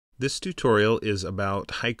This tutorial is about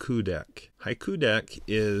Haiku Deck. Haiku Deck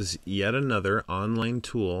is yet another online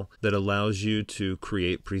tool that allows you to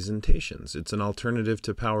create presentations. It's an alternative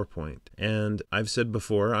to PowerPoint. And I've said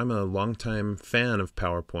before, I'm a longtime fan of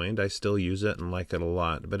PowerPoint. I still use it and like it a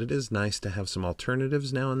lot, but it is nice to have some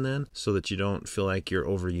alternatives now and then so that you don't feel like you're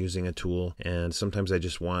overusing a tool. And sometimes I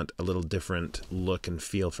just want a little different look and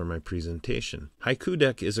feel for my presentation. Haiku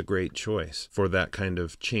Deck is a great choice for that kind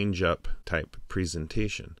of change-up type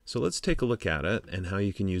presentation. So let's take a look at it and how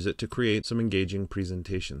you can use it to create some engaging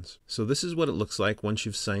presentations. So this is what it looks like once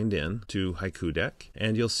you've signed in to Haiku Deck,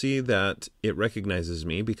 and you'll see that it recognizes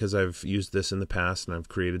me because I've used this in the past and I've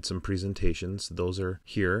created some presentations. Those are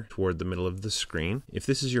here toward the middle of the screen. If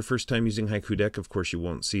this is your first time using Haiku Deck, of course you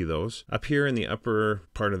won't see those. Up here in the upper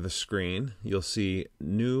part of the screen, you'll see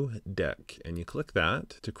New Deck, and you click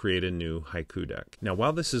that to create a new Haiku Deck. Now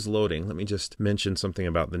while this is loading, let me just mention something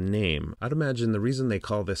about the name. I'd imagine the reason they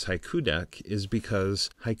call this Haiku Deck is because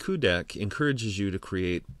Haiku Deck encourages you to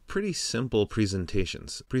create pretty simple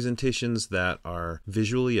presentations. Presentations that are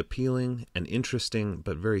visually appealing and interesting,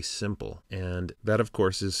 but very simple. And that, of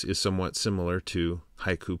course, is somewhat similar to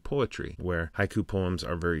haiku poetry, where haiku poems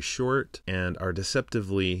are very short and are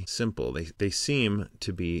deceptively simple. They seem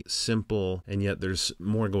to be simple, and yet there's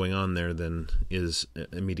more going on there than is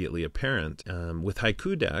immediately apparent. With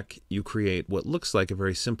Haiku Deck, you create what looks like a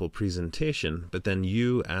very simple presentation, but then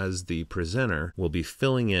you, as the presenter, will be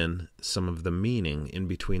filling in some of the meaning in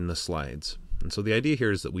between the slides. And so the idea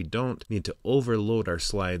here is that we don't need to overload our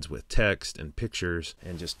slides with text and pictures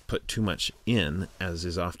and just put too much in, as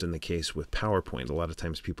is often the case with PowerPoint. A lot of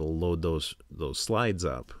times people load those slides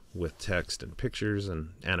up with text and pictures and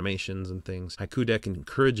animations and things. Haiku Deck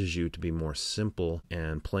encourages you to be more simple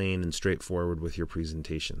and plain and straightforward with your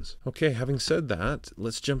presentations. Okay, having said that,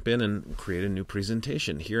 let's jump in and create a new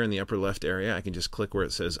presentation. Here in the upper left area, I can just click where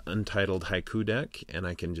it says Untitled Haiku Deck, and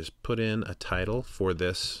I can just put in a title for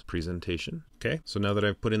this presentation. Okay, so now that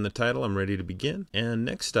I've put in the title, I'm ready to begin. And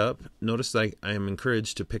next up, notice that I am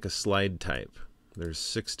encouraged to pick a slide type. There's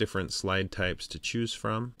 6 different slide types to choose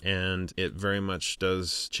from, and it very much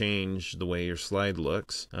does change the way your slide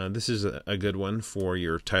looks. This is a good one for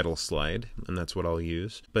your title slide, and that's what I'll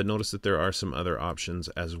use. But notice that there are some other options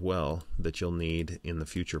as well that you'll need in the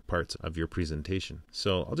future parts of your presentation.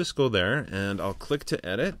 So I'll just go there and I'll click to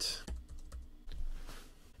edit.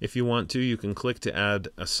 If you want to, you can click to add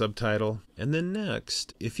a subtitle. And then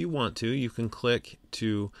next, if you want to, you can click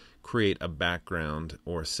to create a background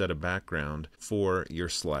or set a background for your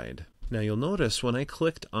slide. Now you'll notice when I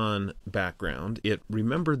clicked on background, it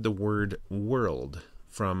remembered the word world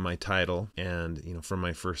from my title and from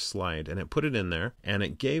my first slide, and it put it in there, and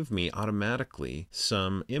it gave me automatically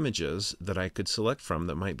some images that I could select from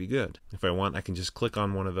that might be good. If I want, I can just click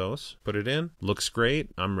on one of those, put it in, looks great,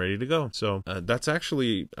 I'm ready to go. So that's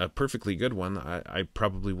actually a perfectly good one. I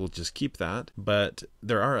probably will just keep that, but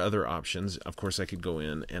there are other options. Of course, I could go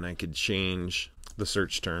in and I could change the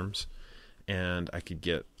search terms, and I could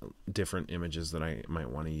get different images that I might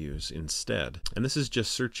want to use instead. And this is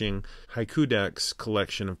just searching Haiku Deck's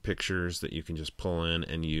collection of pictures that you can just pull in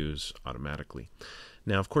and use automatically.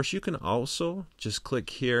 Now, of course, you can also just click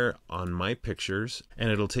here on My Pictures, and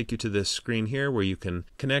it'll take you to this screen here where you can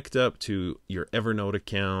connect up to your Evernote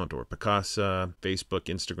account or Picasa, Facebook,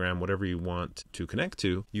 Instagram, whatever you want to connect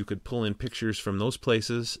to. You could pull in pictures from those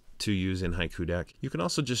places to use in Haiku Deck. You can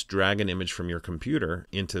also just drag an image from your computer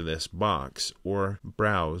into this box or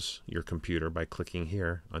browse your computer by clicking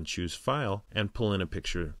here on Choose File and pull in a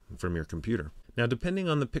picture from your computer. Now, depending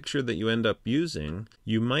on the picture that you end up using,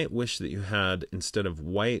 you might wish that you had, instead of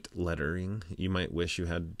white lettering, you might wish you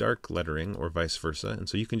had dark lettering or vice versa. And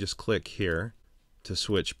so you can just click here to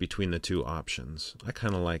switch between the two options. I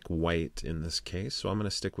kind of like white in this case, so I'm going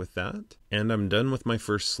to stick with that. And I'm done with my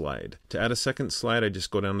first slide. To add a second slide, I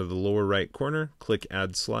just go down to the lower right corner, click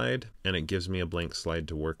Add Slide, and it gives me a blank slide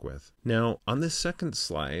to work with. Now, on this second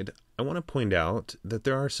slide, I want to point out that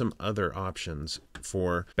there are some other options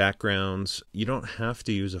for backgrounds. You don't have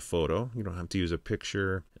to use a photo. You don't have to use a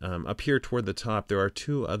picture. Up here toward the top, there are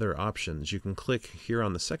 2 other options. You can click here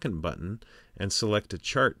on the second button and select a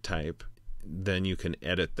chart type. Then you can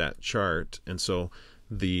edit that chart, and so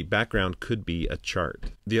the background could be a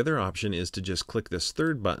chart. The other option is to just click this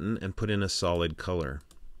third button and put in a solid color.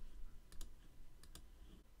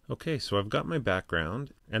 Okay, so I've got my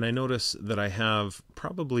background, and I notice that I have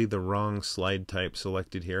probably the wrong slide type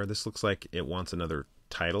selected here. This looks like it wants another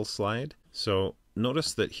title slide. So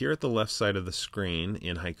notice that here at the left side of the screen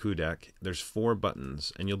in Haiku Deck, there's 4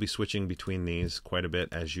 buttons, and you'll be switching between these quite a bit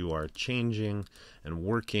as you are changing and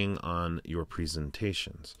working on your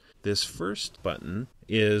presentations. This first button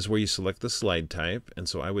is where you select the slide type, and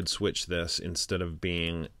so I would switch this. Instead of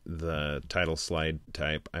being the title slide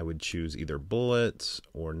type, I would choose either bullets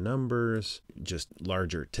or numbers, just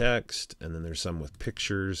larger text, and then there's some with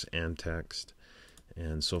pictures and text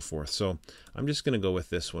and so forth. So I'm just going to go with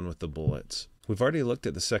this one with the bullets. We've already looked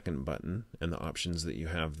at the second button and the options that you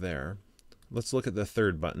have there. Let's look at the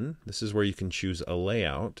third button. This is where you can choose a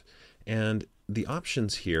layout, and the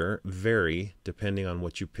options here vary depending on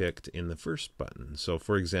what you picked in the first button. So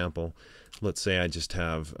for example, let's say I just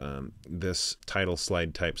have this title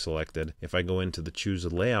slide type selected. If I go into the choose a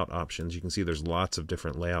layout options, you can see there's lots of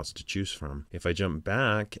different layouts to choose from. If I jump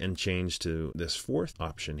back and change to this fourth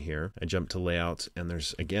option here, I jump to layouts, and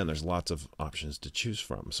there's lots of options to choose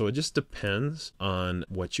from. So it just depends on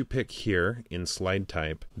what you pick here in slide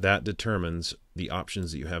type. That determines the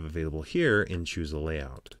options that you have available here in choose a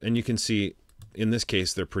layout. And you can see in this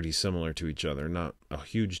case, they're pretty similar to each other, not a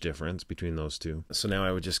huge difference between those two. So now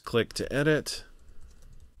I would just click to edit,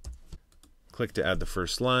 click to add the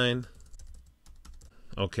first line.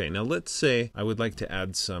 Okay, now let's say I would like to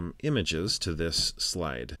add some images to this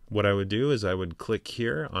slide. What I would do is I would click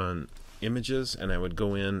here on images, and I would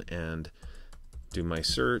go in and do my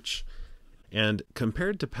search. And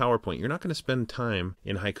compared to PowerPoint, you're not going to spend time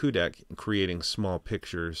in Haiku Deck creating small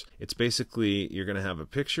pictures. It's basically you're going to have a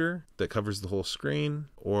picture that covers the whole screen,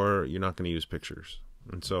 or you're not going to use pictures.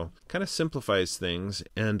 And so kind of simplifies things,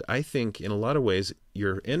 and I think in a lot of ways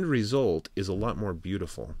your end result is a lot more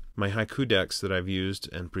beautiful. My Haiku decks that I've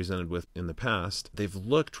used and presented with in the past, they've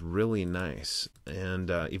looked really nice, and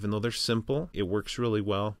even though they're simple, it works really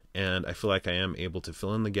well, and I feel like I am able to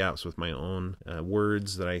fill in the gaps with my own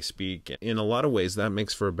words that I speak. In a lot of ways that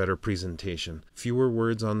makes for a better presentation. Fewer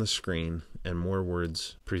words on the screen and more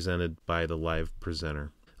words presented by the live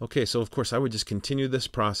presenter. Okay, so of course I would just continue this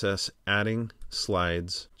process, adding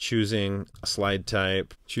slides, choosing a slide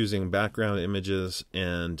type, choosing background images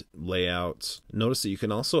and layouts. Notice that you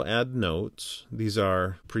can also add notes. These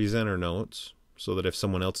are presenter notes, so that if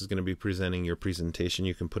someone else is going to be presenting your presentation,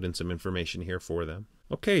 you can put in some information here for them.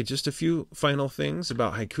 Okay, just a few final things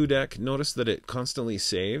about Haiku Deck. Notice that it constantly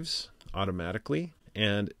saves automatically.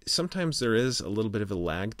 And sometimes there is a little bit of a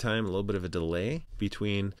lag time, a little bit of a delay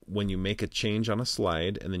between when you make a change on a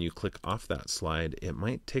slide and then you click off that slide. It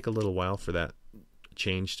might take a little while for that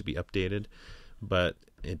change to be updated, but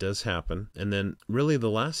it does happen. And then really the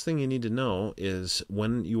last thing you need to know is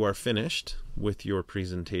when you are finished with your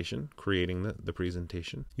presentation, creating the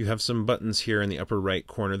presentation, you have some buttons here in the upper right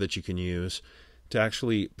corner that you can use to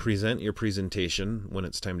actually present your presentation. When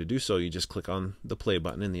it's time to do so, you just click on the play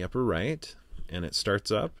button in the upper right, and it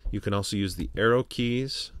starts up. You can also use the arrow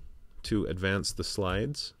keys to advance the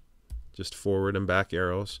slides, just forward and back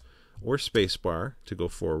arrows, or spacebar to go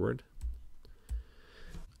forward.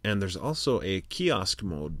 And there's also a kiosk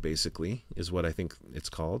mode, basically, is what I think it's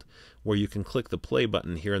called, where you can click the play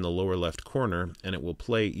button here in the lower left corner, and it will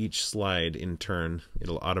play each slide in turn.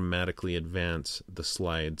 It'll automatically advance the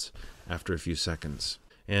slides after a few seconds.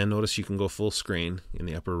 And notice you can go full screen in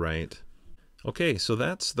the upper right. Okay, so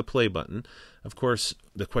that's the play button. Of course,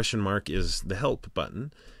 the question mark is the help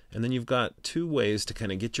button. And then you've got two ways to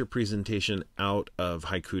kind of get your presentation out of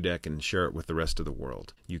Haiku Deck and share it with the rest of the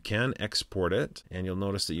world. You can export it, and you'll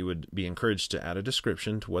notice that you would be encouraged to add a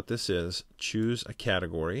description to what this is, choose a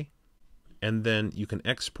category, and then you can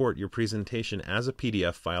export your presentation as a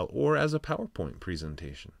PDF file or as a PowerPoint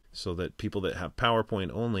presentation, so that people that have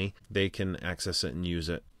PowerPoint only, they can access it and use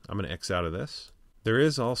it. I'm going to X out of this. There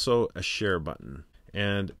is also a share button,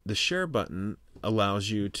 and the share button allows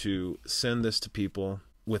you to send this to people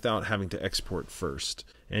without having to export first.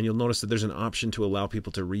 And you'll notice that there's an option to allow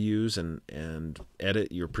people to reuse and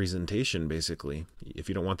edit your presentation, basically. If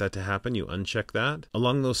you don't want that to happen, you uncheck that.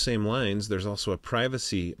 Along those same lines, there's also a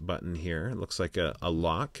privacy button here. It looks like a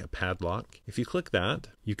lock, a padlock. If you click that,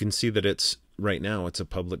 you can see that right now it's a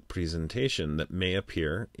public presentation that may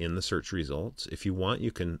appear in the search results. If you want,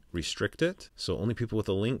 you can restrict it, so only people with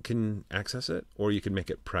a link can access it, or you can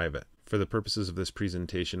make it private. For the purposes of this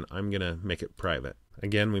presentation, I'm going to make it private.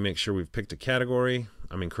 Again, we make sure we've picked a category.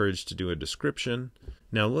 I'm encouraged to do a description.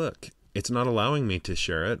 Now look, it's not allowing me to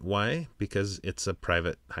share it. Why? Because it's a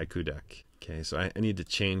private Haiku Deck. Okay, so I need to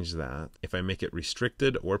change that. If I make it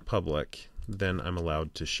restricted or public, then I'm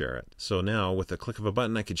allowed to share it. So now with the click of a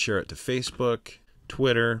button, I could share it to Facebook,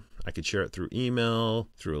 Twitter, I could share it through email,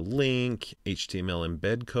 through a link, HTML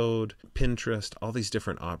embed code, Pinterest, all these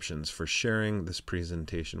different options for sharing this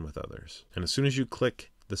presentation with others. And as soon as you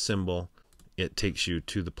click the symbol, it takes you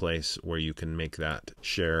to the place where you can make that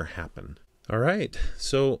share happen. All right,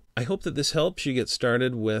 so I hope that this helps you get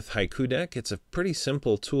started with Haiku Deck. It's a pretty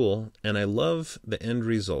simple tool, and I love the end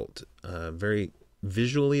result. Very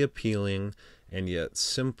visually appealing and yet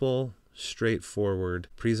simple, straightforward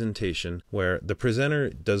presentation where the presenter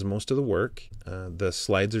does most of the work. The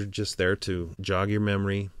slides are just there to jog your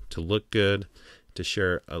memory, to look good, to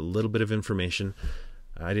share a little bit of information.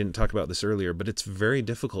 I didn't talk about this earlier, but it's very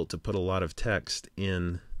difficult to put a lot of text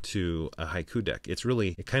into a Haiku Deck.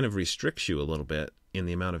 It kind of restricts you a little bit in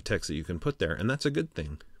the amount of text that you can put there, and that's a good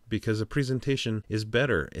thing because a presentation is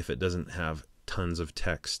better if it doesn't have tons of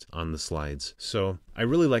text on the slides. So I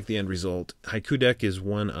really like the end result. Haiku Deck is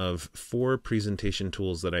one of 4 presentation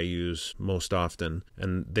tools that I use most often,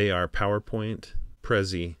 and they are PowerPoint,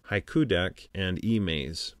 Prezi, Haiku Deck, and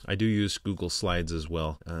eMaze. I do use Google Slides as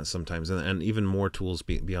well sometimes, and even more tools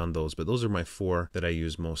beyond those, but those are my 4 that I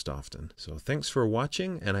use most often. So thanks for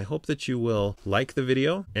watching, and I hope that you will like the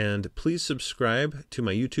video, and please subscribe to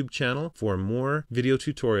my YouTube channel for more video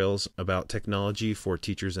tutorials about technology for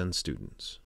teachers and students.